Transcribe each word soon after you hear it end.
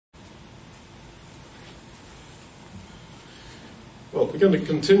Well, we're going to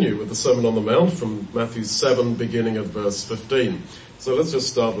continue with the Sermon on the Mount from Matthew 7, beginning at verse 15. So let's just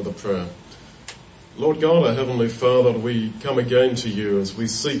start with a prayer. Lord God, our Heavenly Father, we come again to you as we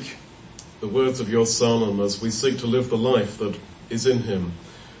seek the words of your Son and as we seek to live the life that is in him.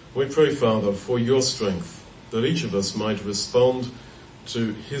 We pray, Father, for your strength, that each of us might respond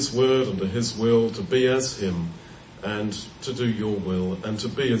to his word and to his will, to be as him and to do your will and to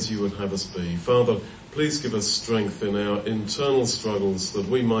be as you would have us be. Father, please give us strength in our internal struggles that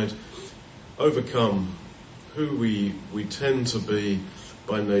we might overcome who we tend to be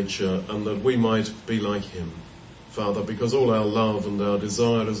by nature and that we might be like him, Father, because all our love and our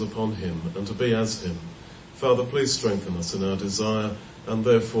desire is upon him and to be as him. Father, please strengthen us in our desire and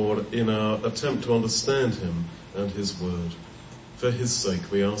therefore in our attempt to understand him and his word. For his sake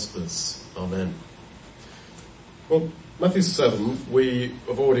we ask this. Amen. Well, Matthew 7, we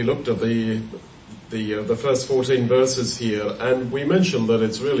have already looked at the first 14 verses here, and we mentioned that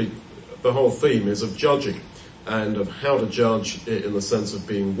it's really, the whole theme is of judging and of how to judge in the sense of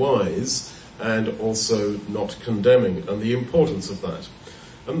being wise and also not condemning and the importance of that.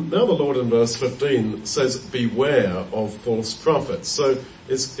 And now the Lord in verse 15 says, beware of false prophets. So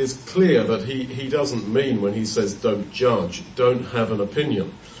it's clear that he doesn't mean when he says don't judge, don't have an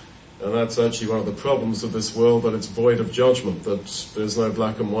opinion. And that's actually one of the problems of this world, that it's void of judgment, that there's no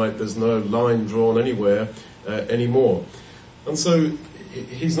black and white, there's no line drawn anywhere anymore. And so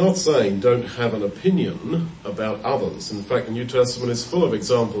he's not saying don't have an opinion about others. In fact, the New Testament is full of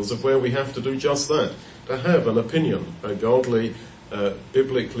examples of where we have to do just that, to have an opinion, a godly,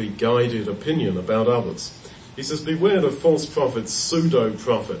 biblically guided opinion about others. He says, beware of false prophets.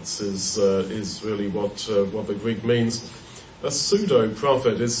 Pseudo-prophets is really what the Greek means. A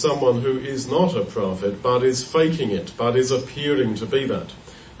pseudo-prophet is someone who is not a prophet, but is faking it, but is appearing to be that.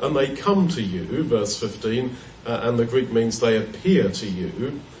 And they come to you, verse 15, and the Greek means they appear to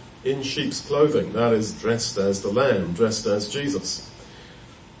you in sheep's clothing. That is, dressed as the Lamb, dressed as Jesus.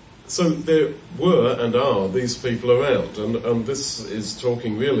 So there were and are these people around, and this is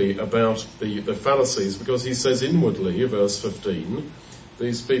talking really about the Pharisees, because he says inwardly, verse 15,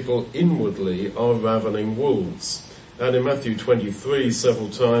 these people inwardly are ravening wolves. And in Matthew 23 several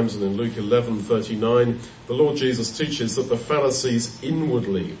times and in Luke 11:39, the Lord Jesus teaches that the Pharisees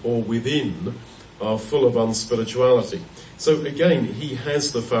inwardly or within are full of unspirituality. So again, he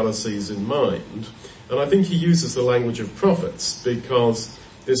has the Pharisees in mind, and I think he uses the language of prophets because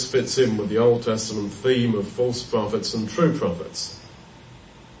this fits in with the Old Testament theme of false prophets and true prophets.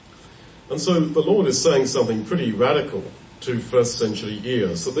 And so the Lord is saying something pretty radical to first century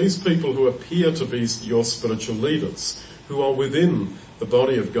ears, that these people who appear to be your spiritual leaders, who are within the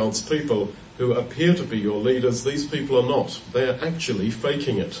body of God's people, who appear to be your leaders, these people are not. They are actually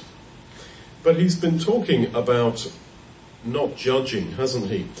faking it. But he's been talking about not judging,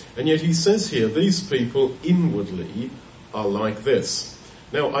 hasn't he? And yet he says here, these people inwardly are like this.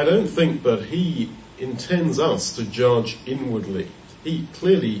 Now, I don't think that he intends us to judge inwardly. He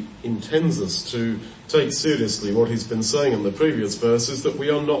clearly intends us to take seriously what he's been saying in the previous verses, that we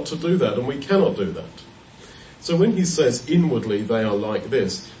are not to do that and we cannot do that. So when he says inwardly they are like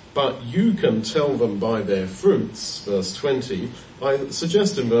this, but you can tell them by their fruits, verse 20, I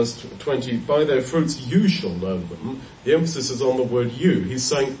suggest in verse 20, by their fruits you shall know them. The emphasis is on the word you. He's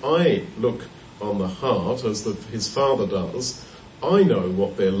saying I look on the heart as his Father does. I know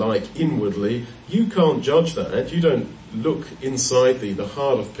what they're like inwardly. You can't judge that. You don't look inside the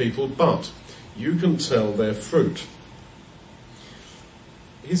heart of people, but you can tell their fruit.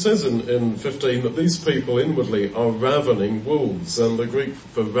 He says in 15 that these people inwardly are ravening wolves, and the Greek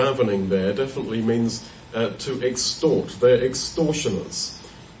for ravening there definitely means to extort. They're extortioners.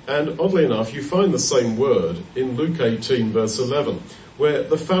 And oddly enough, you find the same word in Luke 18 verse 11, where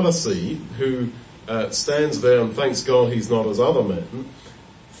the Pharisee who stands there and thanks God he's not as other men,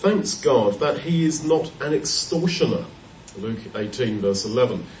 thanks God that he is not an extortioner. Luke 18 verse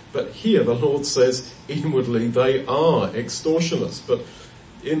 11. But here the Lord says inwardly they are extortioners. But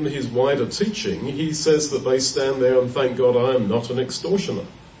in his wider teaching, he says that they stand there and thank God I am not an extortioner.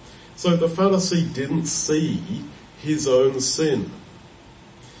 So the Pharisee didn't see his own sin.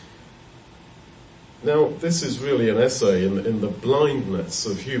 Now, this is really an essay in the blindness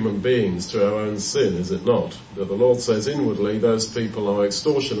of human beings to our own sin, is it not? That the Lord says inwardly those people are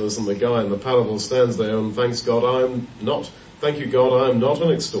extortioners, and the guy in the parable stands there and thank you God, I am not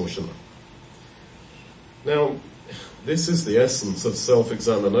an extortioner. Now, this is the essence of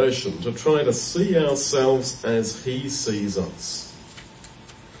self-examination, to try to see ourselves as he sees us.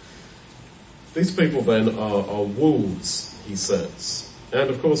 These people then are wolves, he says. And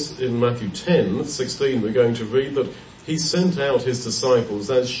of course in Matthew 10:16 we're going to read that he sent out his disciples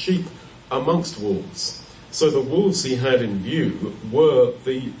as sheep amongst wolves. So the wolves he had in view were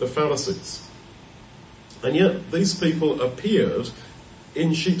the Pharisees. And yet these people appeared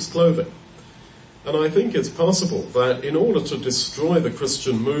in sheep's clothing. And I think it's possible that in order to destroy the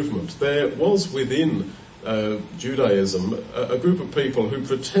Christian movement, there was within Judaism a group of people who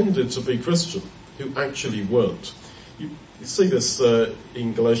pretended to be Christian, who actually weren't. You see this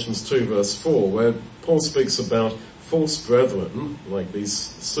in Galatians 2 verse 4, where Paul speaks about false brethren, like these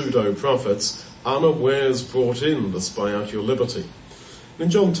pseudo-prophets, unawares brought in to spy out your liberty. In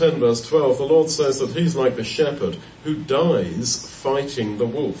John 10 verse 12, the Lord says that he's like the shepherd who dies fighting the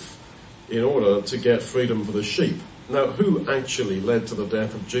wolf in order to get freedom for the sheep. Now, who actually led to the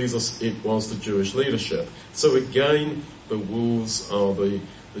death of Jesus? It was the Jewish leadership. So again, the wolves are the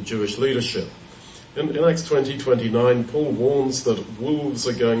Jewish leadership. In Acts 20:29, Paul warns that wolves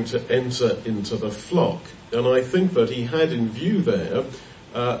are going to enter into the flock. And I think that he had in view there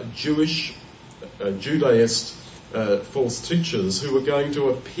Jewish, Judaist false teachers who were going to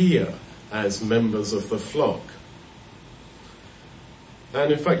appear as members of the flock.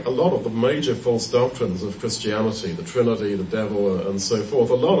 And in fact, a lot of the major false doctrines of Christianity, the Trinity, the devil, and so forth,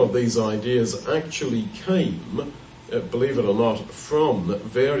 a lot of these ideas actually came, believe it or not, from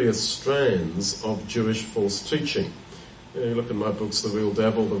various strands of Jewish false teaching. You look in my books, The Real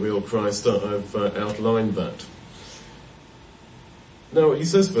Devil, The Real Christ, I've outlined that. Now, he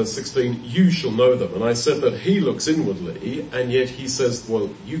says, verse 16, you shall know them. And I said that he looks inwardly, and yet he says, well,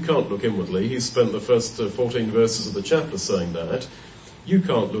 you can't look inwardly. He spent the first 14 verses of the chapter saying that. You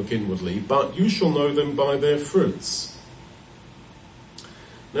can't look inwardly, but you shall know them by their fruits.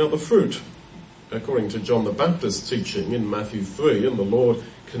 Now, the fruit, according to John the Baptist's teaching in Matthew 3, and the Lord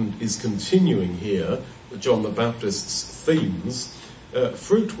is continuing here, John the Baptist's themes,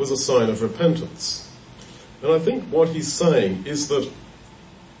 fruit was a sign of repentance. And I think what he's saying is that,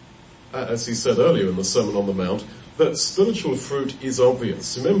 as he said earlier in the Sermon on the Mount, that spiritual fruit is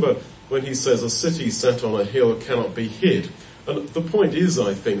obvious. Remember when he says a city set on a hill cannot be hid. And the point is,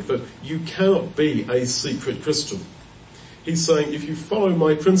 I think, that you cannot be a secret Christian. He's saying, if you follow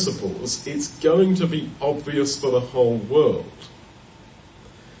my principles, it's going to be obvious for the whole world.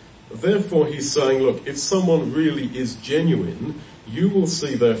 Therefore, he's saying, look, if someone really is genuine, you will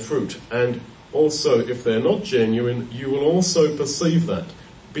see their fruit. And also, if they're not genuine, you will also perceive that.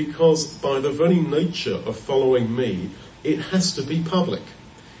 Because by the very nature of following me, it has to be public.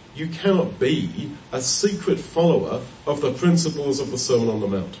 You cannot be a secret follower of the principles of the Sermon on the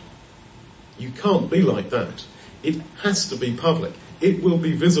Mount. You can't be like that. It has to be public. It will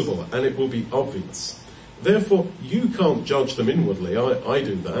be visible and it will be obvious. Therefore, you can't judge them inwardly. I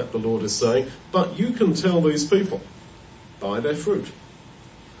do that, the Lord is saying, but you can tell these people by their fruit.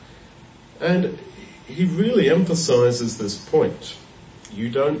 And he really emphasizes this point. You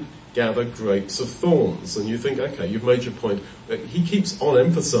don't gather grapes of thorns. And you think, okay, you've made your point. He keeps on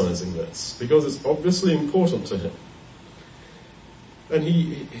emphasizing this because it's obviously important to him. And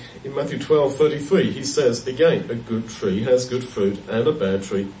he, in Matthew 12:33, he says, again, a good tree has good fruit and a bad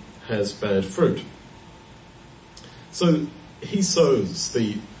tree has bad fruit. So he sows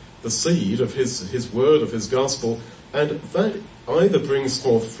the seed of his word, of his gospel, and that either brings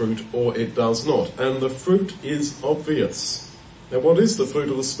forth fruit or it does not. And the fruit is obvious. Now, what is the fruit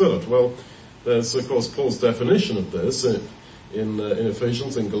of the Spirit? Well, there's, of course, Paul's definition of this in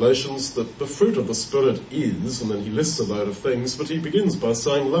Ephesians and Galatians, that the fruit of the Spirit is, and then he lists a load of things, but he begins by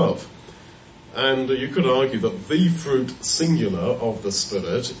saying love. And you could argue that the fruit singular of the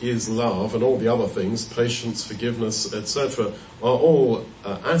Spirit is love, and all the other things, patience, forgiveness, etc., are all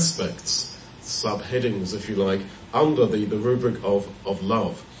aspects, subheadings, if you like, under the rubric of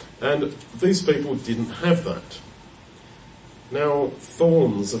love. And these people didn't have that. Now,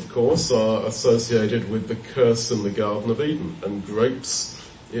 thorns, of course, are associated with the curse in the Garden of Eden, and grapes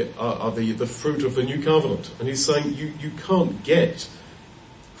are the fruit of the new covenant. And he's saying you can't get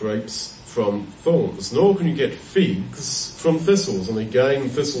grapes from thorns, nor can you get figs from thistles. And again,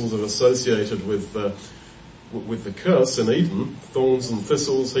 thistles are associated with the curse in Eden, thorns and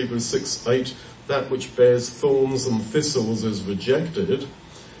thistles, Hebrews 6:8, that which bears thorns and thistles is rejected.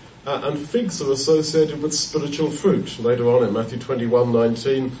 And figs are associated with spiritual fruit. Later on in Matthew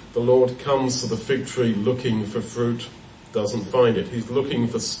 21:19, the Lord comes to the fig tree looking for fruit, doesn't find it. He's looking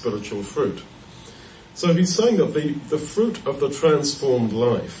for spiritual fruit. So he's saying that the fruit of the transformed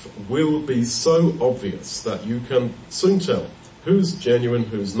life will be so obvious that you can soon tell who's genuine,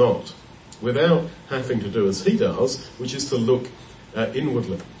 who's not, without having to do as he does, which is to look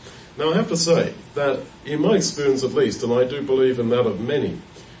inwardly. Now, I have to say that in my experience at least, and I do believe in that of many,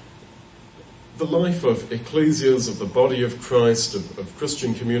 the life of ecclesias, of the body of Christ, of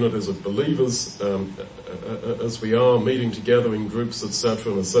Christian communities, of believers, as we are meeting together in groups,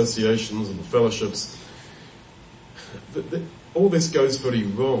 etc., and associations and fellowships, all this goes very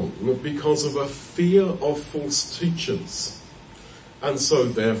wrong because of a fear of false teachers. And so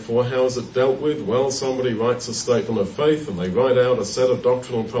therefore, how is it dealt with? Well, somebody writes a statement of faith and they write out a set of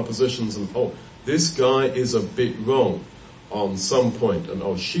doctrinal propositions and, this guy is a bit wrong on some point,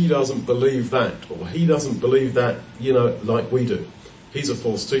 and she doesn't believe that, or he doesn't believe that, like we do. He's a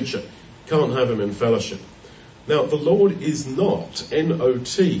false teacher. Can't have him in fellowship. Now, the Lord is not,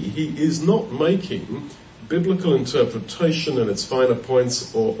 N-O-T, he is not making biblical interpretation in its finer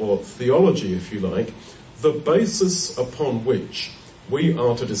points, or theology, if you like, the basis upon which we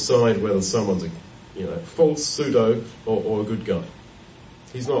are to decide whether someone's a false pseudo or a good guy.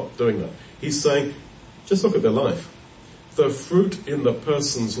 He's not doing that. He's saying, just look at their life. The fruit in the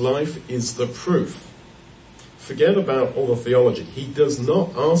person's life is the proof. Forget about all the theology. He does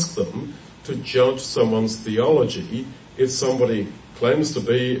not ask them to judge someone's theology if somebody claims to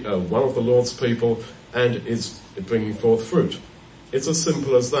be one of the Lord's people and is bringing forth fruit. It's as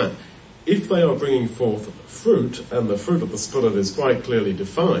simple as that. If they are bringing forth fruit, and the fruit of the Spirit is quite clearly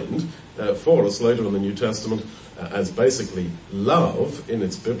defined for us later in the New Testament as basically love in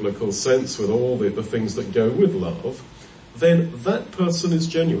its biblical sense with all the things that go with love, then that person is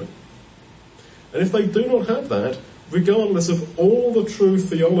genuine. And if they do not have that, regardless of all the true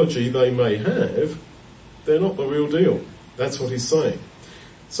theology they may have, they're not the real deal. That's what he's saying.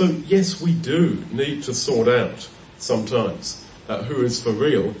 So yes, we do need to sort out sometimes who is for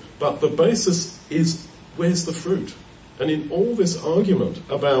real, but the basis is, where's the fruit? And in all this argument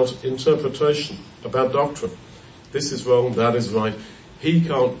about interpretation, about doctrine, this is wrong, that is right, he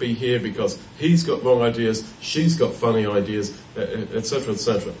can't be here because he's got wrong ideas, she's got funny ideas, etc.,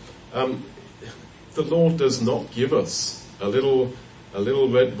 etc. The Lord does not give us a little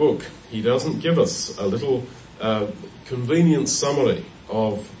red book. He doesn't give us a little convenient summary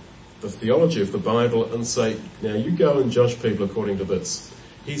of the theology of the Bible and say, now you go and judge people according to this.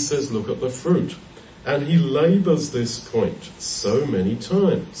 He says, look at the fruit. And he labours this point so many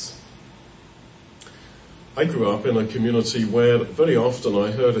times. I grew up in a community where very often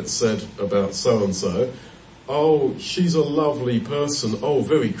I heard it said about so-and-so, she's a lovely person,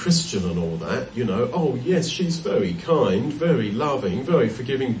 very Christian and all that, yes, she's very kind, very loving, very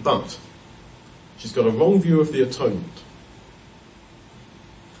forgiving, but she's got a wrong view of the atonement.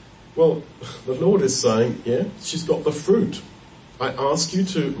 Well, the Lord is saying, she's got the fruit. I ask you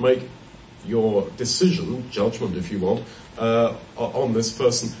to make your decision, judgment if you want, on this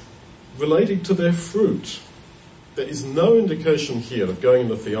person relating to their fruit. There is no indication here of going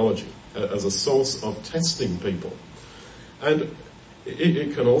into theology as a source of testing people. And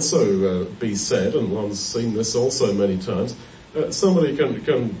it can also be said, and one's seen this also many times, somebody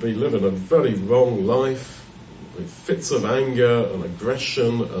can be living a very wrong life with fits of anger and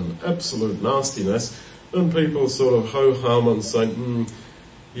aggression and absolute nastiness, and people sort of ho-hum and say,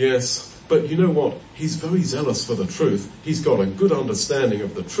 yes, but you know what? He's very zealous for the truth. He's got a good understanding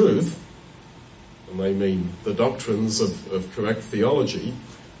of the truth. And they mean the doctrines of correct theology.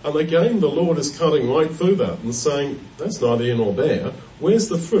 And again, the Lord is cutting right through that and saying, that's not here nor there. Where's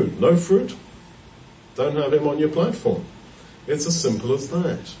the fruit? No fruit? Don't have him on your platform. It's as simple as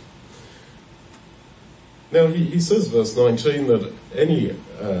that. Now, he says, verse 19, that any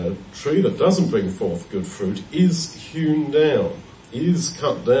tree that doesn't bring forth good fruit is hewn down, is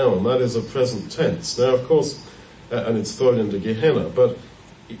cut down. That is a present tense. Now, of course, and it's thrown into Gehenna, but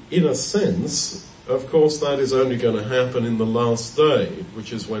in a sense, of course, that is only going to happen in the last day,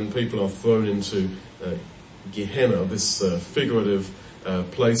 which is when people are thrown into Gehenna, this figurative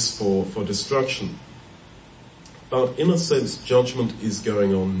place for destruction. But in a sense, judgment is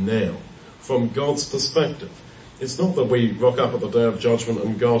going on now, from God's perspective. It's not that we rock up at the day of judgment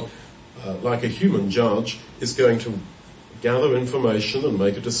and God, like a human judge, is going to gather information and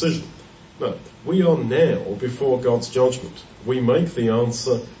make a decision. No, we are now before God's judgment. We make the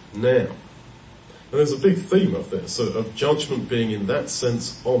answer now. And there's a big theme of this, of judgment being in that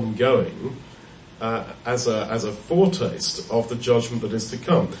sense ongoing, as a foretaste of the judgment that is to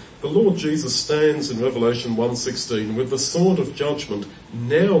come. The Lord Jesus stands in Revelation 1:16 with the sword of judgment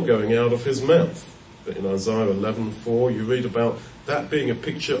now going out of his mouth. In Isaiah 11:4 you read about that being a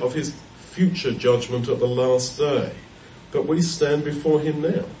picture of his future judgment at the last day. But we stand before him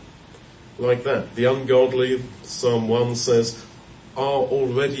now, like that. The ungodly, Psalm 1 says, are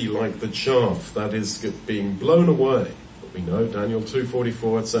already like the chaff that is being blown away. But we know, Daniel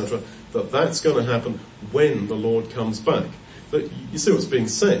 2:44, etc., that's going to happen when the Lord comes back. But you see what's being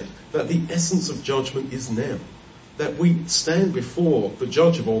said, that the essence of judgment is now. That we stand before the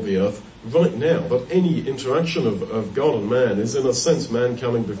judge of all the earth right now. That any interaction of God and man is in a sense man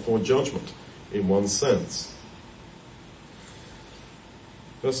coming before judgment, in one sense.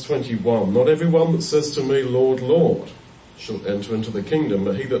 Verse 21, not everyone that says to me, Lord, Lord, shall enter into the kingdom,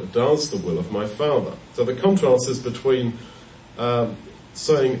 but he that does the will of my Father. So the contrast is between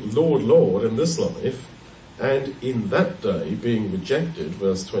saying, Lord, Lord, in this life, and in that day being rejected,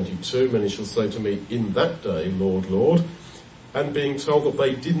 verse 22, many shall say to me, in that day, Lord, Lord, and being told that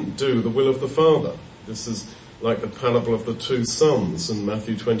they didn't do the will of the Father. This is like the parable of the two sons in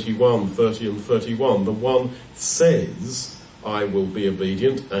Matthew 21, 30 and 31. The one says, I will be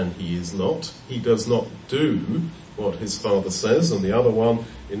obedient, and he is not. He does not do what his father says, and the other one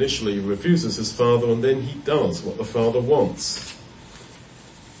initially refuses his father, and then he does what the father wants.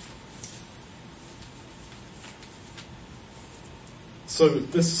 So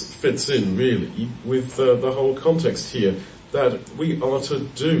this fits in really with the whole context here, that we are to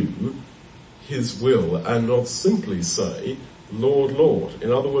do his will and not simply say, Lord, Lord.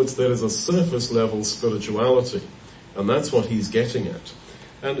 In other words, there is a surface level spirituality, and that's what he's getting at.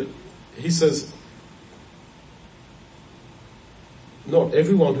 And he says, not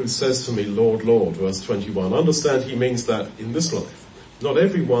everyone who says to me, Lord, Lord, verse 21, understand he means that in this life. Not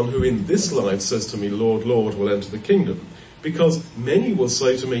everyone who in this life says to me, Lord, Lord, will enter the kingdom. Because many will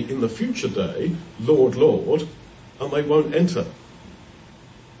say to me in the future day, Lord, Lord, and they won't enter.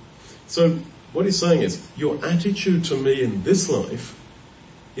 So what he's saying is, your attitude to me in this life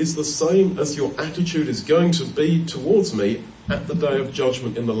is the same as your attitude is going to be towards me at the day of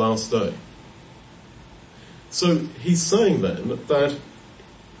judgment in the last day. So he's saying then that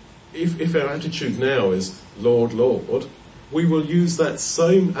if our attitude now is, Lord, Lord, we will use that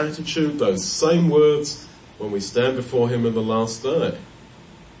same attitude, those same words, when we stand before him in the last day.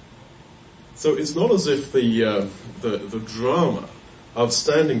 So it's not as if the drama of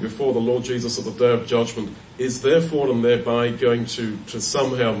standing before the Lord Jesus at the day of judgment is therefore and thereby going to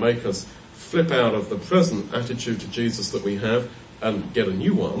somehow make us flip out of the present attitude to Jesus that we have and get a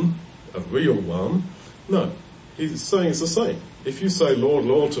new one, a real one. No, he's saying it's the same. If you say, Lord,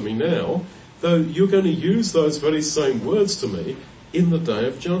 Lord to me now, though you're going to use those very same words to me in the day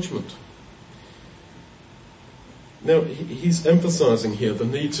of judgment. Now, he's emphasizing here the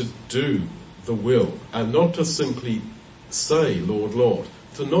need to do the will and not to simply say, Lord, Lord.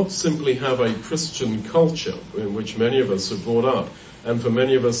 To not simply have a Christian culture in which many of us are brought up. And for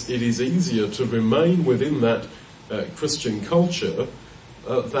many of us, it is easier to remain within that Christian culture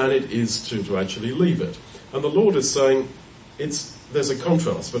than it is to actually leave it. And the Lord is saying there's a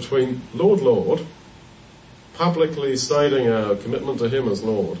contrast between Lord, Lord, publicly stating our commitment to him as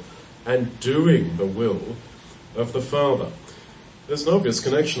Lord, and doing the will of the Father. There's an obvious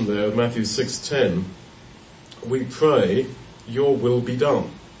connection there with Matthew 6:10. We pray, your will be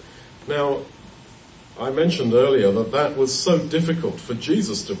done. Now, I mentioned earlier that was so difficult for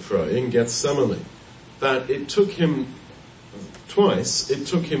Jesus to pray in Gethsemane that it took him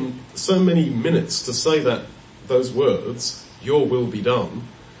so many minutes to say those words, your will be done,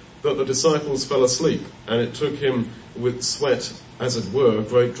 that the disciples fell asleep, and it took him with sweat, as it were,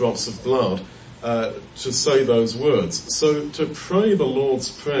 great drops of blood, to say those words. So to pray the Lord's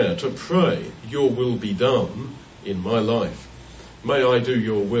Prayer, to pray, your will be done in my life, may I do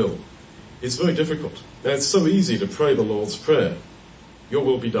your will, is very difficult. Now it's so easy to pray the Lord's Prayer, your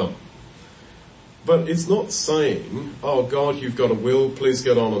will be done. But it's not saying, oh God, you've got a will, please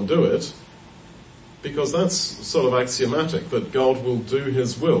get on and do it, because that's sort of axiomatic that God will do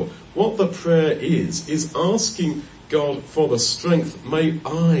his will. What the prayer is asking God for the strength, may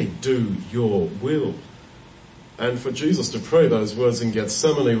I do your will. And for Jesus to pray those words in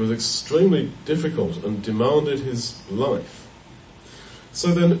Gethsemane was extremely difficult and demanded his life. So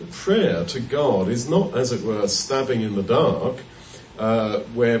then prayer to God is not, as it were, stabbing in the dark,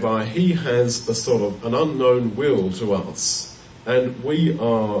 whereby he has a sort of an unknown will to us, and we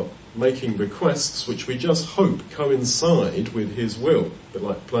are making requests which we just hope coincide with his will. A bit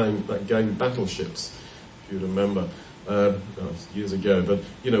like playing that game Battleships, if you remember, years ago. But,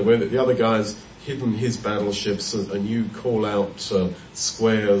 where the other guy's hidden his battleships and you call out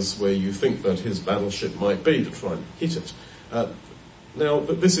squares where you think that his battleship might be to try and hit it.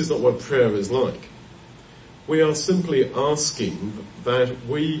 But this is not what prayer is like. We are simply asking that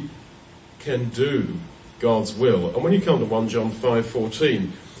we can do God's will. And when you come to 1 John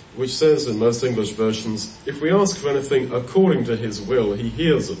 5:14, which says in most English versions, if we ask for anything according to his will, he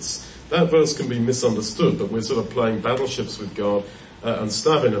hears us. That verse can be misunderstood, that we're sort of playing battleships with God and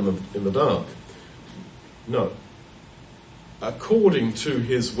stabbing in the dark. No. according to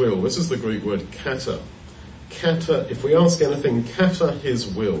his will. This is the Greek word kata. Kata, if we ask anything kata his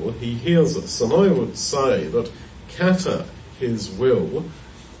will, he hears us. And I would say that kata his will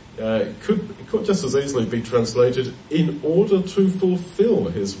could just as easily be translated in order to fulfill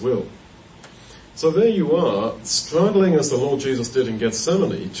his will. So there you are, struggling as the Lord Jesus did in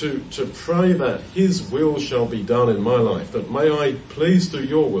Gethsemane to pray that his will shall be done in my life, that may I please do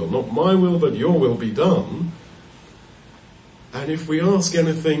your will, not my will but your will be done. And if we ask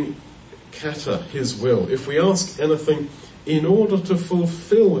anything kata, his will, if we ask anything in order to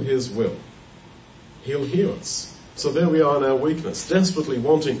fulfill his will, he'll hear us. So there we are in our weakness, desperately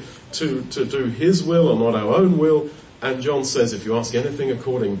wanting to do his will and not our own will. And John says if you ask anything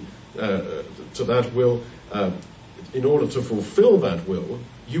according to that will, in order to fulfill that will,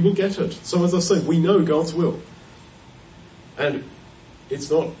 you will get it. So as I say, we know God's will. And it's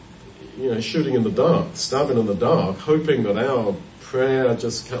not, shooting in the dark, stabbing in the dark, hoping that our prayer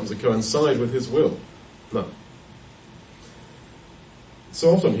just comes to coincide with his will. No.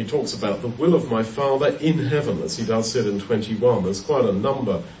 So often he talks about the will of my Father in heaven, as he does it in 21. There's quite a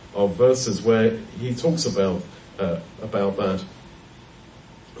number of verses where he talks about that.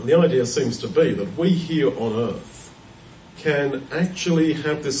 And the idea seems to be that we here on earth can actually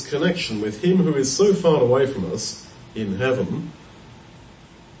have this connection with him who is so far away from us in heaven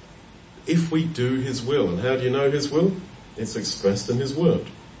if we do his will. And how do you know his will? It's expressed in his word.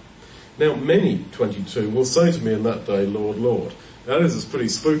 Now many, 22, will say to me in that day, Lord, Lord. Now this is pretty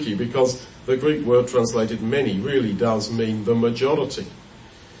spooky because the Greek word translated many really does mean the majority.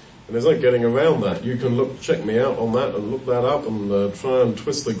 And there's no getting around that. You can check me out on that and look that up and try and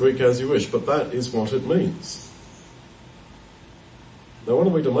twist the Greek as you wish, but that is what it means. Now what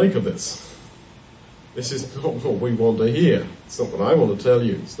are we to make of this? This is not what we want to hear. It's not what I want to tell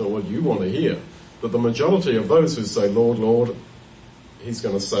you. It's not what you want to hear. But the majority of those who say, Lord, Lord, he's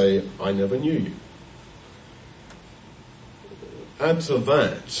going to say, I never knew you. Add to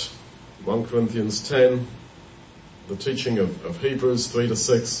that 1 Corinthians 10, the teaching of Hebrews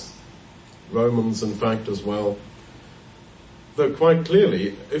 3-6, Romans in fact as well. Though quite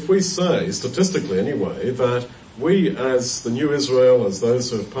clearly, if we say, statistically anyway, that we as the new Israel, as those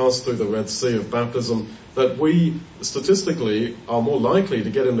who have passed through the Red Sea of baptism, that we statistically are more likely to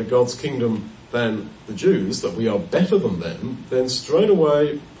get into God's kingdom than the Jews, that we are better than them, then straight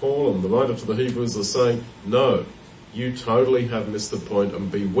away Paul and the writer to the Hebrews are saying, no, you totally have missed the point and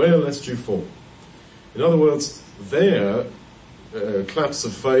beware lest you fall. In other words, their collapse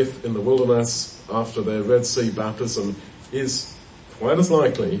of faith in the wilderness after their Red Sea baptism is quite as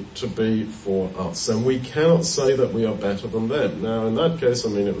likely to be for us. And we cannot say that we are better than them. Now in that case,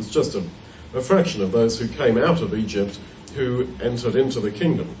 it was just a fraction of those who came out of Egypt who entered into the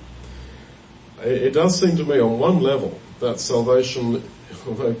kingdom. It does seem to me on one level that salvation,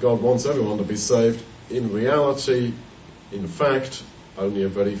 although God wants everyone to be saved, in reality, in fact, only a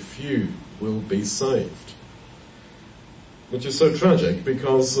very few will be saved. Which is so tragic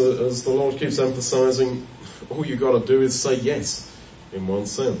because, as the Lord keeps emphasizing, all you got to do is say yes, in one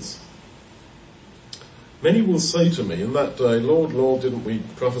sense. Many will say to me in that day, Lord, Lord, didn't we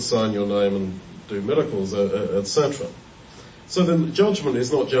prophesy in your name and do miracles, etc. So then judgment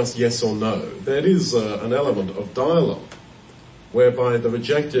is not just yes or no. There is an element of dialogue whereby the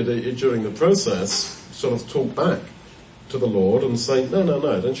rejected during the process sort of talk back to the Lord and say, no,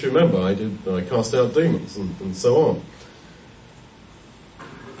 don't you remember I cast out demons and so on.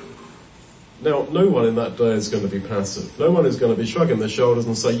 Now, no one in that day is going to be passive. No one is going to be shrugging their shoulders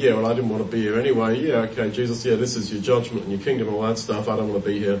and say, yeah, well, I didn't want to be here anyway. Yeah, okay, Jesus, yeah, this is your judgment and your kingdom and all that stuff. I don't want to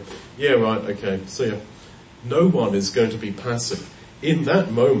be here. Yeah, right, okay, see ya. No one is going to be passive. In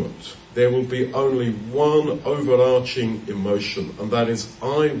that moment, there will be only one overarching emotion, and that is,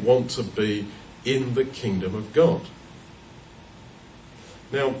 I want to be in the kingdom of God.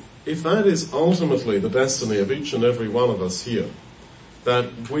 Now, if that is ultimately the destiny of each and every one of us here,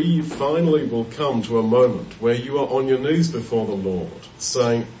 that we finally will come to a moment where you are on your knees before the Lord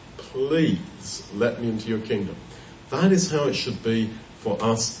saying, please let me into your kingdom. That is how it should be for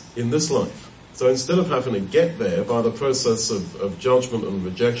us in this life. So instead of having to get there by the process of judgment and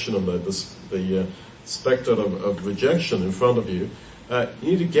rejection and the spectre of rejection in front of you, you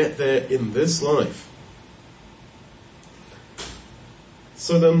need to get there in this life.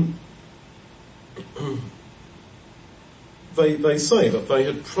 So then, they say that they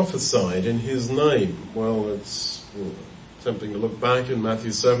had prophesied in his name. Well, it's tempting to look back in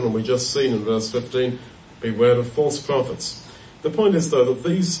Matthew 7, and we just seen in verse 15, beware of false prophets. The point is, though, that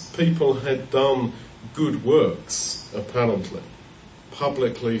these people had done good works, apparently,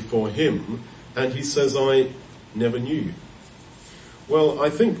 publicly for him, and he says, I never knew you. Well, I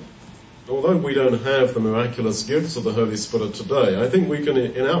think, although we don't have the miraculous gifts of the Holy Spirit today, I think we can,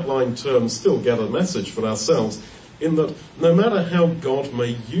 in outline terms, still get a message for ourselves in that no matter how God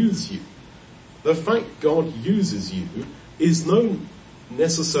may use you, the fact God uses you is no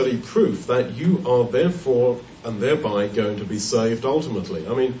necessary proof that you are therefore and thereby going to be saved ultimately.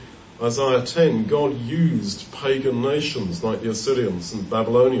 I mean, Isaiah 10, God used pagan nations like the Assyrians and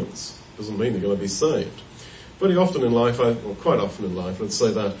Babylonians. Doesn't mean they're going to be saved. Very often in life, or quite often in life, let's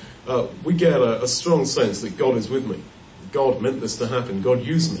say that, we get a strong sense that God is with me. God meant this to happen. God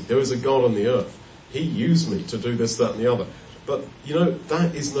used me. There is a God on the earth. He used me to do this, that and the other. But,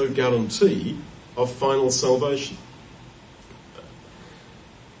 that is no guarantee of final salvation.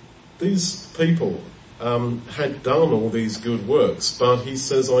 These people had done all these good works, but he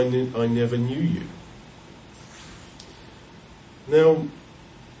says, I never knew you. Now,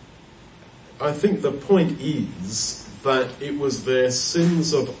 I think the point is that it was their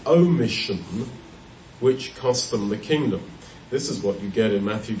sins of omission which cost them the kingdom. This is what you get in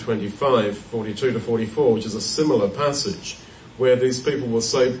Matthew 25, 42 to 44, which is a similar passage, where these people will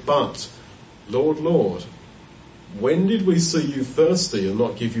say, but, Lord, Lord, when did we see you thirsty and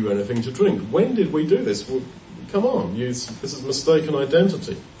not give you anything to drink? When did we do this? Well, come on, this is mistaken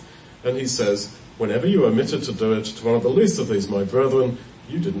identity. And he says, whenever you omitted to do it to one of the least of these, my brethren,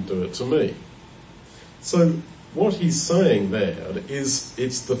 you didn't do it to me. So what he's saying there is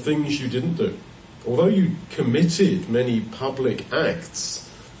it's the things you didn't do. Although you committed many public acts,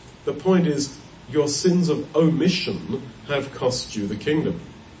 the point is your sins of omission have cost you the kingdom.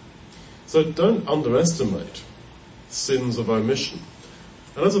 So don't underestimate sins of omission.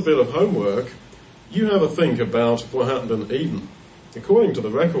 And as a bit of homework, you have a think about what happened in Eden. According to the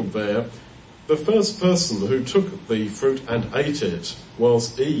record there, the first person who took the fruit and ate it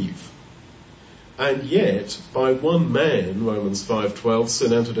was Eve. And yet, by one man, Romans 5:12,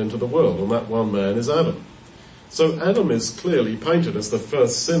 sin entered into the world, and that one man is Adam. So Adam is clearly painted as the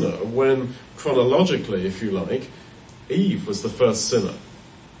first sinner, when chronologically, if you like, Eve was the first sinner.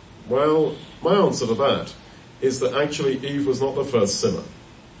 Well, my answer to that is that actually Eve was not the first sinner.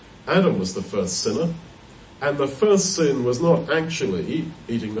 Adam was the first sinner, and the first sin was not actually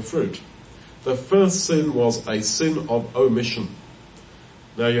eating the fruit. The first sin was a sin of omission.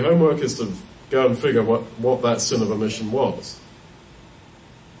 Now your homework is to go and figure what that sin of omission was.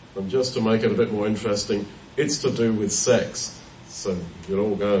 And just to make it a bit more interesting, it's to do with sex. So you'll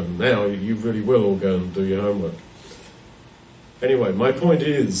all go, now you really will all go and do your homework. Anyway, my point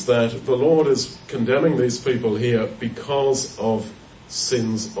is that the Lord is condemning these people here because of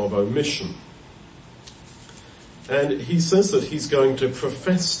sins of omission. And he says that he's going to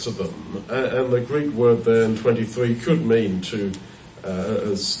profess to them, and the Greek word there in 23 could mean to,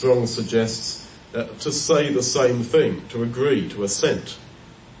 as Strong suggests, to say the same thing, to agree, to assent.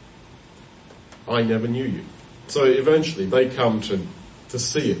 I never knew you. So eventually they come to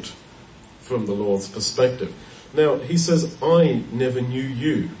see it from the Lord's perspective. Now, he says, I never knew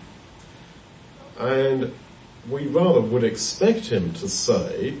you. And we rather would expect him to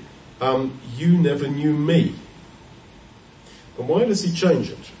say, you never knew me. And why does he change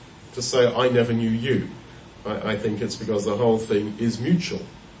it to say, I never knew you? I think it's because the whole thing is mutual.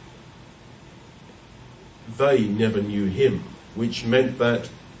 They never knew him, which meant that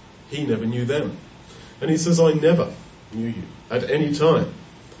he never knew them. And he says, I never knew you at any time.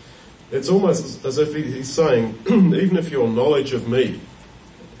 It's almost as if he's saying, even if your knowledge of me,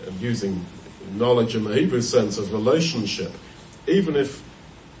 and using knowledge in the Hebrew sense of relationship, even if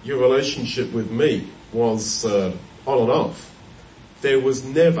your relationship with me was on and off, there was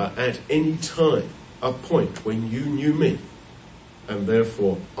never at any time a point when you knew me, and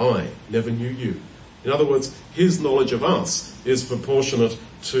therefore I never knew you. In other words, his knowledge of us is proportionate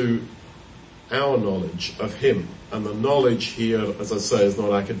to our knowledge of him. And the knowledge here, as I say, is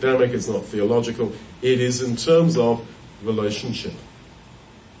not academic, it's not theological, it is in terms of relationship.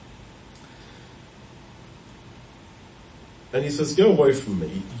 And he says, go away from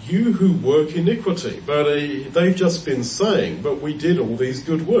me, you who work iniquity. But they've just been saying, but we did all these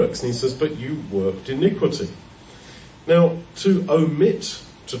good works. And he says, but you worked iniquity. Now, to omit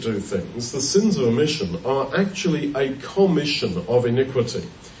to do things, the sins of omission are actually a commission of iniquity.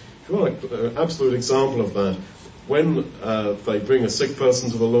 If you want an absolute example of that, when they bring a sick person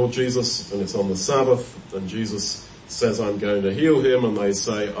to the Lord Jesus and it's on the Sabbath and Jesus says, I'm going to heal him, and they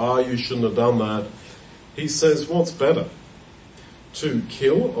say, you shouldn't have done that. He says, what's better? To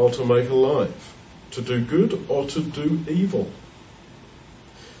kill or to make alive? To do good or to do evil?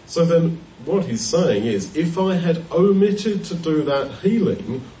 So then what he's saying is, if I had omitted to do that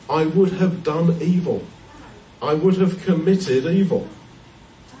healing, I would have done evil. I would have committed evil.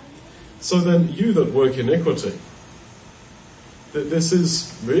 So then, you that work iniquity, this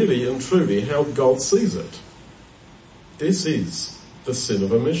is really and truly how God sees it. This is the sin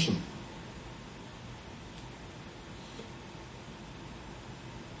of omission.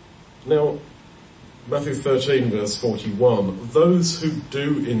 Now, Matthew 13 verse 41, those who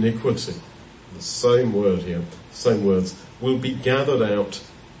do iniquity, the same word here, same words, will be gathered out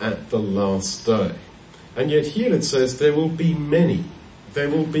at the last day. And yet here it says there will be many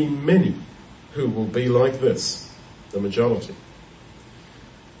who will be like this, the majority.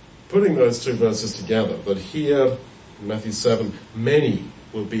 Putting those two verses together, that here in Matthew 7, many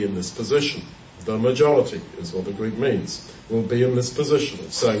will be in this position. The majority is what the Greek means, will be in this position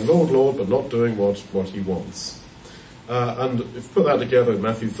of saying, Lord, Lord, but not doing what he wants. And if you put that together in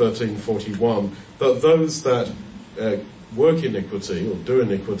Matthew 13:41, that those that work iniquity or do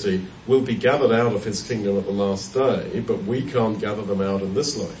iniquity will be gathered out of his kingdom at the last day, but we can't gather them out in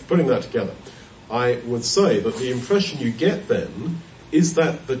this life. Putting that together, I would say that the impression you get then is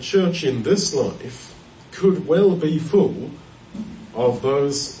that the church in this life could well be full of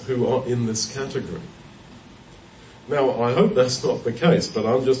those who are in this category. Now, I hope that's not the case, but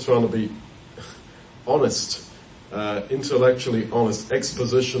I'm just trying to be honest, intellectually honest,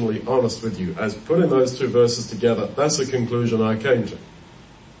 expositionally honest with you. As putting those two verses together, that's a conclusion I came to.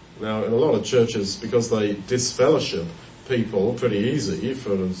 Now, in a lot of churches, because they disfellowship people pretty easy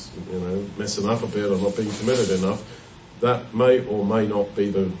for, messing up a bit or not being committed enough, that may or may not be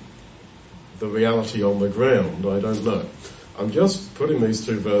the reality on the ground. I don't know. I'm just putting these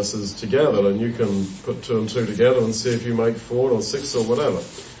two verses together, and you can put two and two together and see if you make 4 or 6 or whatever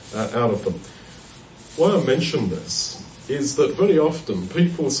out of them. Why I mention this is that very often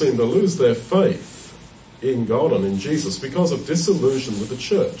people seem to lose their faith in God and in Jesus because of disillusion with the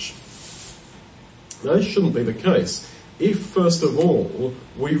church. Now, this shouldn't be the case if, first of all,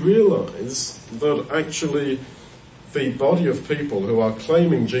 we realise that actually the body of people who are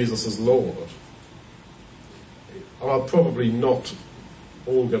claiming Jesus as Lord are probably not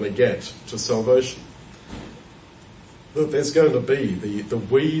all going to get to salvation. That there's going to be the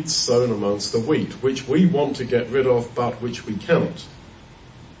weeds sown amongst the wheat, which we want to get rid of, but which we cannot.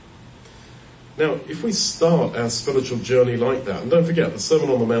 Now, if we start our spiritual journey like that, and don't forget, the Sermon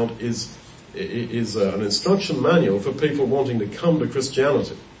on the Mount is an instruction manual for people wanting to come to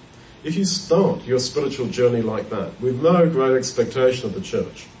Christianity. If you start your spiritual journey like that, with no great expectation of the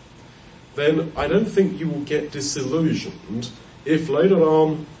church, then I don't think you will get disillusioned if later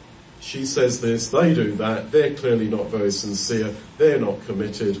on she says this, they do that, they're clearly not very sincere, they're not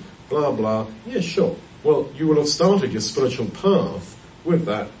committed, blah, blah. Yeah, sure. Well, you will have started your spiritual path with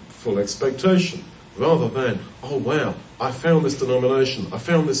that full expectation, rather than, oh wow, I found this denomination, I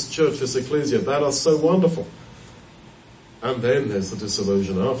found this church, this ecclesia, that are so wonderful. And then there's the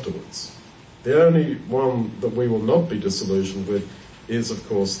disillusion afterwards. The only one that we will not be disillusioned with is, of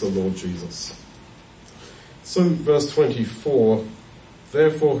course, the Lord Jesus. So, verse 24,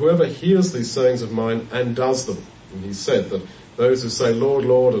 therefore, whoever hears these sayings of mine and does them, and he said that those who say, Lord,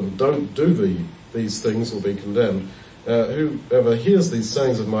 Lord, and don't do these things will be condemned. Whoever hears these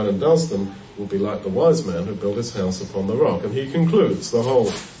sayings of mine and does them will be like the wise man who built his house upon the rock. And he concludes the whole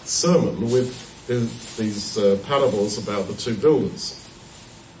sermon with these parables about the two builders.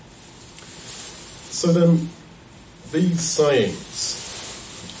 So then, these sayings,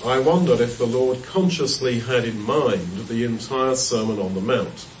 I wondered if the Lord consciously had in mind the entire Sermon on the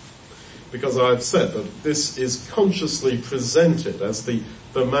Mount. Because I've said that this is consciously presented as the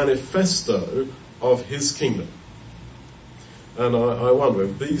manifesto of his kingdom. And I wonder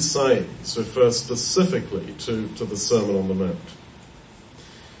if these sayings refer specifically to the Sermon on the Mount.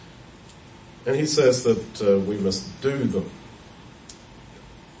 And he says that we must do them.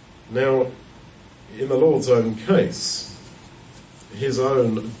 Now, in the Lord's own case, his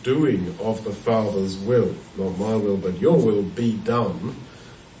own doing of the Father's will, not my will but your will be done,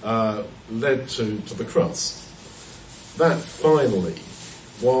 led to the cross. That finally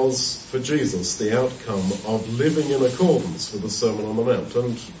was for Jesus the outcome of living in accordance with the Sermon on the Mount,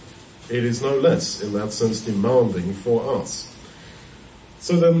 and it is no less in that sense demanding for us.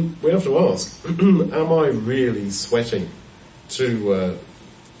 So then we have to ask, am I really sweating to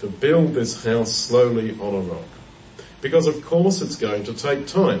build this house slowly on a rock? Because of course it's going to take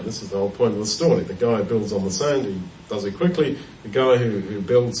time. This is the whole point of the story. The guy builds on the sand, he does it quickly. The guy who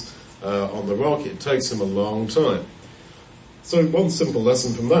builds on the rock, it takes him a long time. So one simple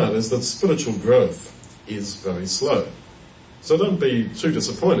lesson from that is that spiritual growth is very slow. So don't be too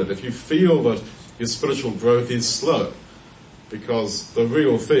disappointed if you feel that your spiritual growth is slow, because the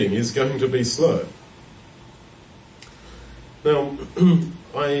real thing is going to be slow. Now,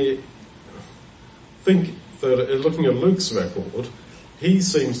 I think that looking at Luke's record, he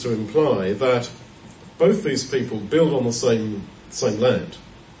seems to imply that both these people build on the same land.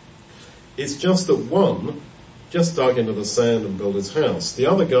 It's just that one just dug into the sand and built his house. The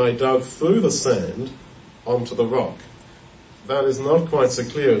other guy dug through the sand onto the rock. That is not quite so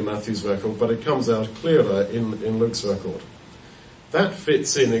clear in Matthew's record, but it comes out clearer in Luke's record. That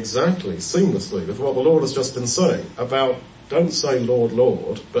fits in exactly, seamlessly, with what the Lord has just been saying about don't say Lord,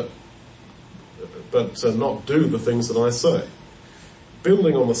 Lord, but not do the things that I say.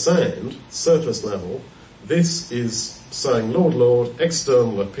 Building on the sand, surface level, this is saying Lord, Lord,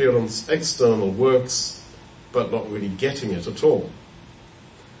 external appearance, external works, but not really getting it at all.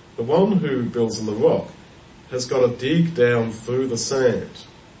 The one who builds on the rock has got to dig down through the sand,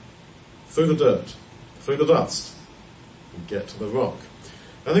 through the dirt, through the dust, and get to the rock.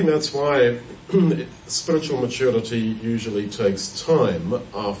 I think that's why spiritual maturity usually takes time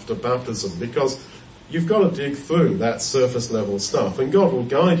after baptism, because you've got to dig through that surface level stuff, and God will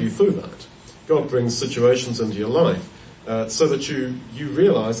guide you through that. God brings situations into your life so that you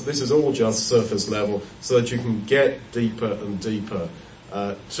realize this is all just surface level, so that you can get deeper and deeper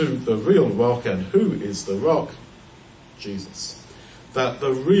to the real rock. And who is the rock? Jesus. That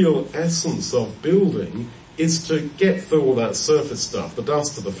the real essence of building is to get through all that surface stuff, the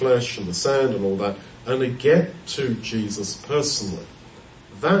dust of the flesh and the sand and all that, and to get to Jesus personally.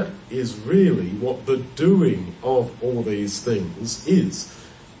 That is really what the doing of all these things is.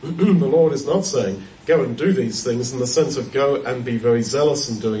 The Lord is not saying, go and do these things in the sense of go and be very zealous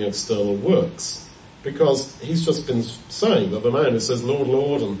in doing external works. Because he's just been saying that the man who says, Lord,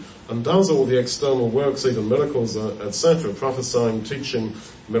 Lord, and does all the external works, even miracles, etc., prophesying, teaching,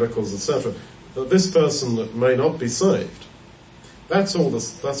 miracles, etc., that this person may not be saved. That's all the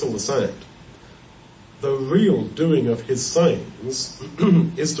sand. The real doing of his sayings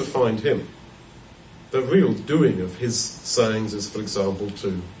is to find him. The real doing of his sayings is, for example,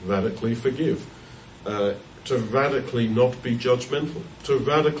 to radically forgive, to radically not be judgmental, to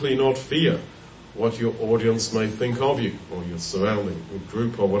radically not fear what your audience may think of you, or your surrounding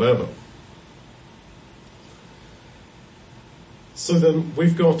group, or whatever. So then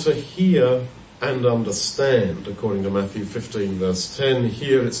we've got to hear and understand, according to Matthew 15 verse 10.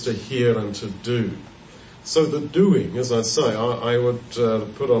 Here it's to hear and to do. So the doing, as I say, I would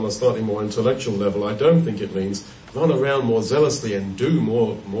put on a slightly more intellectual level. I don't think it means run around more zealously and do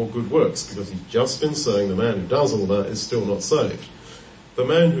more good works, because he's just been saying the man who does all that is still not saved. The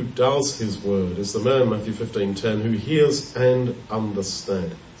man who does his word is the man, Matthew 15:10, who hears and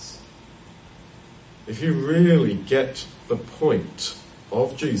understands. If you really get the point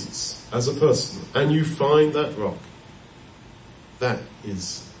of Jesus as a person, and you find that rock,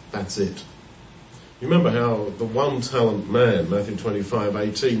 that's it. You remember how the 1 talent man, Matthew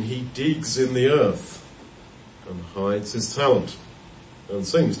 25:18, he digs in the earth and hides his talent, and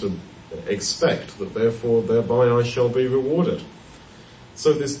seems to expect that thereby I shall be rewarded.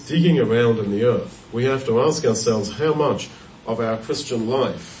 So this digging around in the earth, we have to ask ourselves how much of our Christian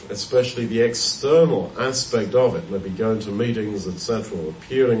life, especially the external aspect of it, maybe going to meetings, etc., or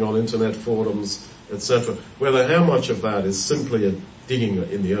appearing on internet forums, etc., whether how much of that is simply a digging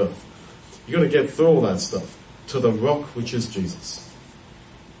in the earth. You've got to get through all that stuff to the rock, which is Jesus.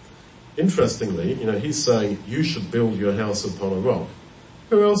 Interestingly, he's saying you should build your house upon a rock.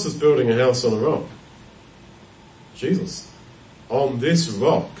 Who else is building a house on a rock? Jesus. On this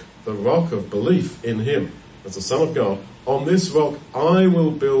rock, the rock of belief in him, as the Son of God, on this rock I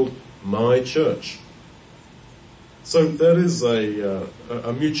will build my church. So there is a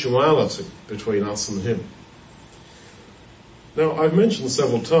mutuality between us and him. Now, I've mentioned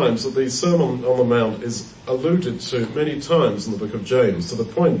several times that the Sermon on the Mount is alluded to many times in the book of James, to the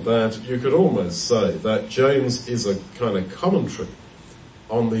point that you could almost say that James is a kind of commentary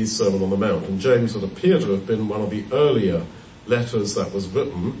on the Sermon on the Mount. And James would appear to have been one of the earlier letters that was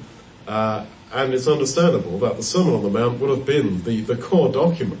written, and it's understandable that the Sermon on the Mount would have been the core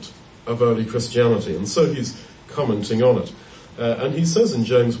document of early Christianity, and so he's commenting on it. And he says in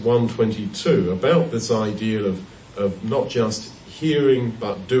James 1:22 about this idea of not just hearing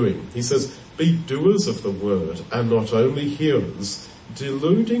but doing. He says, be doers of the word and not only hearers,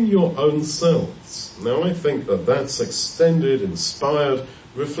 deluding your own selves. Now I think that that's extended, inspired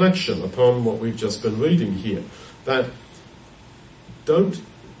reflection upon what we've just been reading here. That don't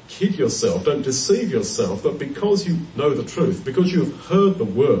kid yourself, don't deceive yourself that because you know the truth, because you've heard the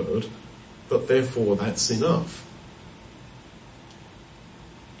word, that therefore that's enough.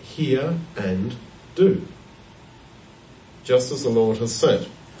 Hear and do. Just as the Lord has said,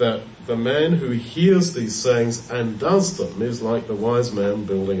 that the man who hears these sayings and does them is like the wise man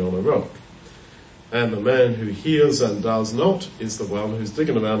building on a rock. And the man who hears and does not is the one who's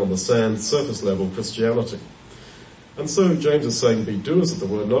digging around on the sand, surface level Christianity. And so James is saying, be doers of the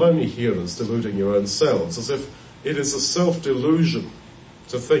word, not only hearers, deluding your own selves, as if it is a self-delusion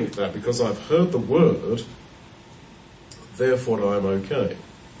to think that because I've heard the word, therefore I'm okay.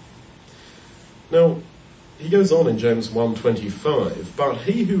 Now, he goes on in James 1:25, but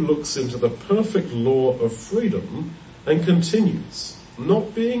he who looks into the perfect law of freedom and continues,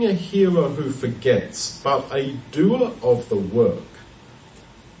 not being a hearer who forgets, but a doer of the work,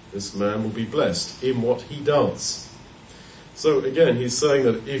 this man will be blessed in what he does. So again, he's saying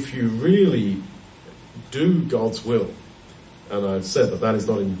that if you really do God's will, and I've said that is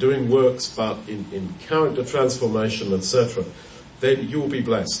not in doing works, but in character transformation, etc., then you'll be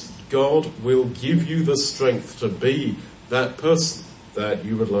blessed. God will give you the strength to be that person that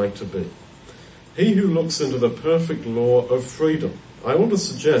you would like to be. He who looks into the perfect law of freedom. I want to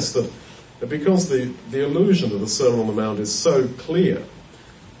suggest that because the allusion to the Sermon on the Mount is so clear,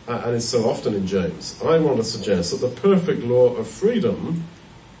 and is so often in James, I want to suggest that the perfect law of freedom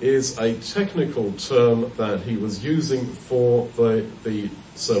is a technical term that he was using for the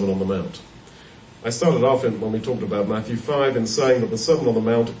Sermon on the Mount. I started off when we talked about Matthew 5 in saying that the Sermon on the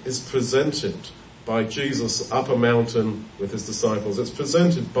Mount is presented by Jesus up a mountain with his disciples. It's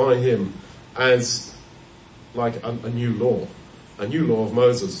presented by him as like a new law of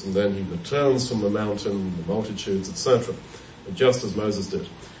Moses, and then he returns from the mountain, the multitudes, etc., just as Moses did.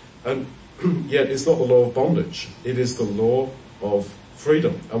 And yet it's not the law of bondage, it is the law of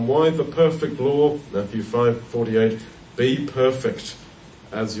freedom. And why the perfect law? Matthew 5:48, be perfect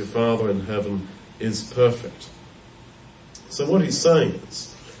as your Father in heaven is perfect. So what he's saying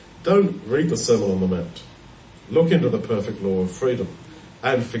is, don't read the Sermon on the Mount, look into the perfect law of freedom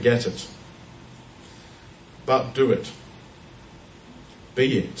and forget it, but do it,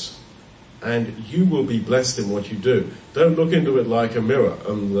 be it, and you will be blessed in what you do. Don't look into it like a mirror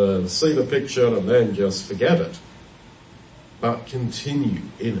and see the picture and then just forget it, but continue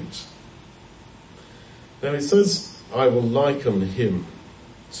in it. Now he says, I will liken him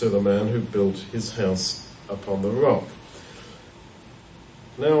to the man who built his house upon the rock.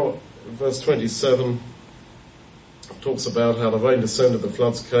 Now, verse 27 talks about how the rain descended, the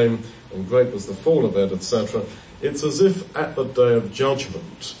floods came, and great was the fall of it, etc. It's as if at the day of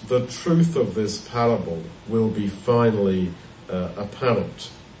judgment, the truth of this parable will be finally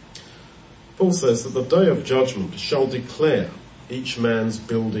apparent. Paul says that the day of judgment shall declare each man's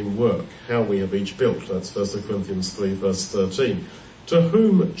building work, how we have each built. That's 1 Corinthians 3 verse 13. To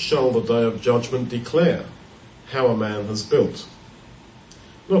whom shall the day of judgment declare how a man has built?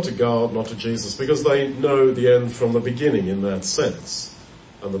 Not to God, not to Jesus, because they know the end from the beginning in that sense.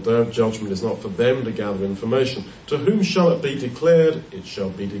 And the day of judgment is not for them to gather information. To whom shall it be declared? It shall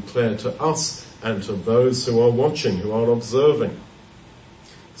be declared to us and to those who are watching, who are observing.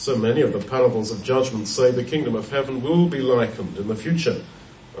 So many of the parables of judgment say the kingdom of heaven will be likened in the future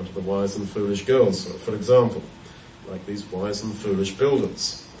unto the wise and foolish girls, for example, like these wise and foolish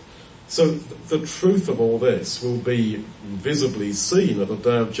builders. So the truth of all this will be visibly seen at the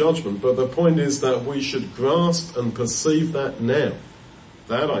day of judgment, but the point is that we should grasp and perceive that now.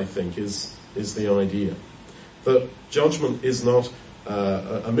 That, I think, is the idea. That judgment is not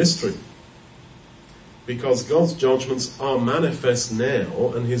a mystery, because God's judgments are manifest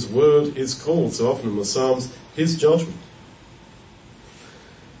now, and his word is called so often in the Psalms his judgment.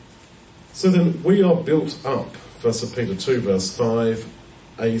 So then we are built up, 1 Peter 2 verse 5,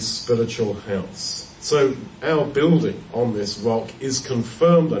 a spiritual house. So our building on this rock is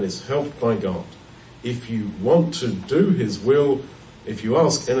confirmed and is helped by God. If you want to do his will, if you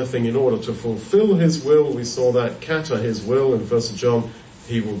ask anything in order to fulfill his will, we saw that kata, his will, in 1 John,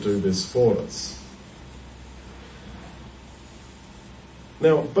 he will do this for us.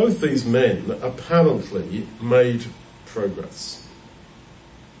 Now, both these men apparently made progress.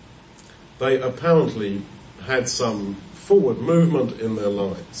 They apparently had some forward movement in their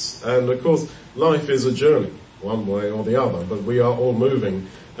lives. And of course, life is a journey, one way or the other, but we are all moving.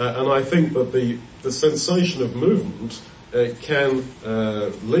 And I think that the sensation of movement can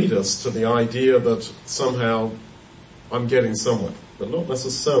lead us to the idea that somehow I'm getting somewhere, but not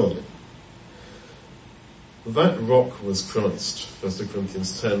necessarily. That rock was Christ, 1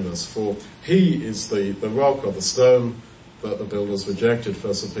 Corinthians 10 verse 4. He is the rock or the stone that the builders rejected,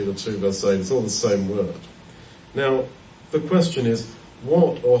 1 Peter 2 verse 8. It's all the same word. Now, the question is,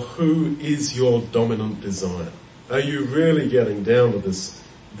 what or who is your dominant desire? Are you really getting down to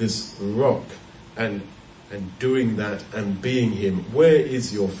this rock and doing that and being him? Where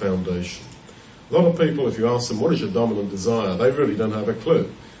is your foundation? A lot of people, if you ask them, what is your dominant desire? They really don't have a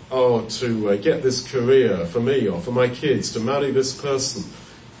clue. to get this career for me or for my kids, to marry this person,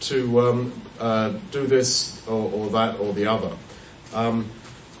 to do this or that or the other,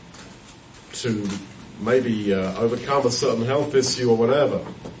 to maybe overcome a certain health issue or whatever.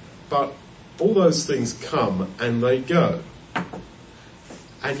 But all those things come and they go.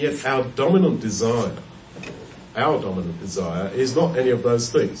 And yet our dominant desire is not any of those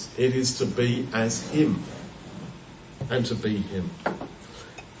things. It is to be as him and to be him.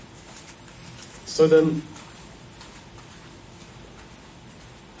 So then,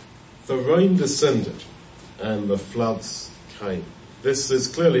 the rain descended and the floods came. This is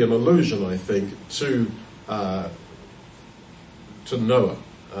clearly an allusion, I think, to Noah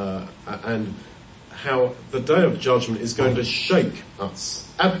and how the day of judgment is going to shake us,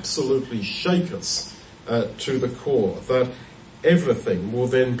 absolutely shake us to the core, that everything will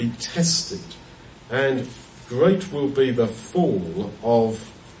then be tested, and great will be the fall of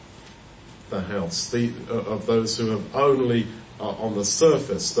the house, of those who have only on the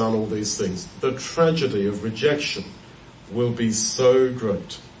surface done all these things. The tragedy of rejection will be so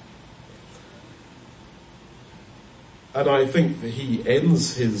great. And I think that he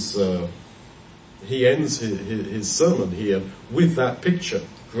ends his sermon here with that picture.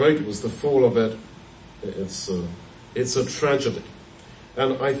 Great was the fall of it. It's a tragedy.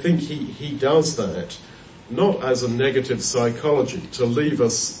 And I think he does that not as a negative psychology to leave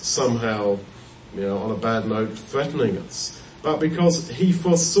us somehow, on a bad note, threatening us, but because he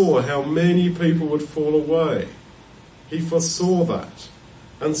foresaw how many people would fall away. He foresaw that.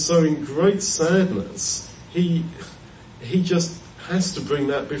 And so in great sadness, he just has to bring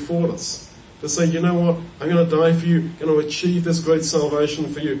that before us. To say, you know what, I'm going to die for you, I'm going to achieve this great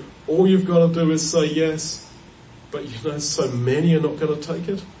salvation for you. All you've got to do is say yes. But so many are not going to take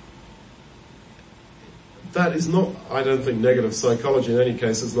it. That is not, I don't think, negative psychology. In any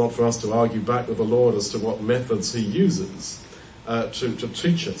case, it's not for us to argue back with the Lord as to what methods he uses to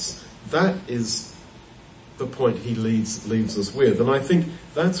teach us. That is the point he leaves us with. And I think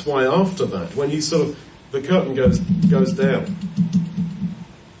that's why after that, when the curtain goes down.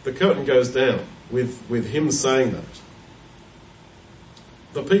 The curtain goes down with him saying that.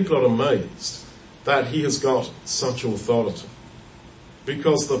 The people are amazed that he has got such authority.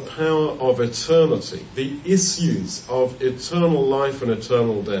 Because the power of eternity, the issues of eternal life and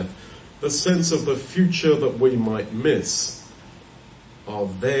eternal death, the sense of the future that we might miss, are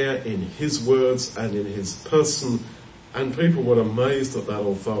there in his words and in his person, and people were amazed at that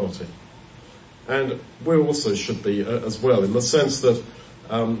authority. And we also should be as well, in the sense that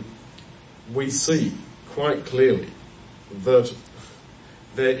we see quite clearly that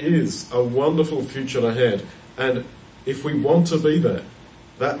there is a wonderful future ahead, and if we want to be there,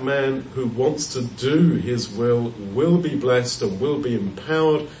 that man who wants to do his will be blessed and will be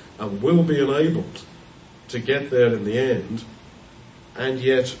empowered and will be enabled to get there in the end. And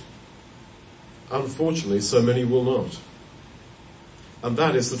yet, unfortunately, so many will not. And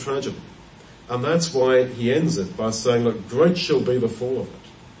that is the tragedy. And that's why he ends it by saying, look, great shall be the fall of it.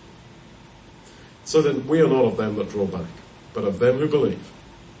 So then we are not of them that draw back, but of them who believe,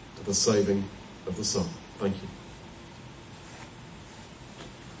 to the saving of the soul. Thank you.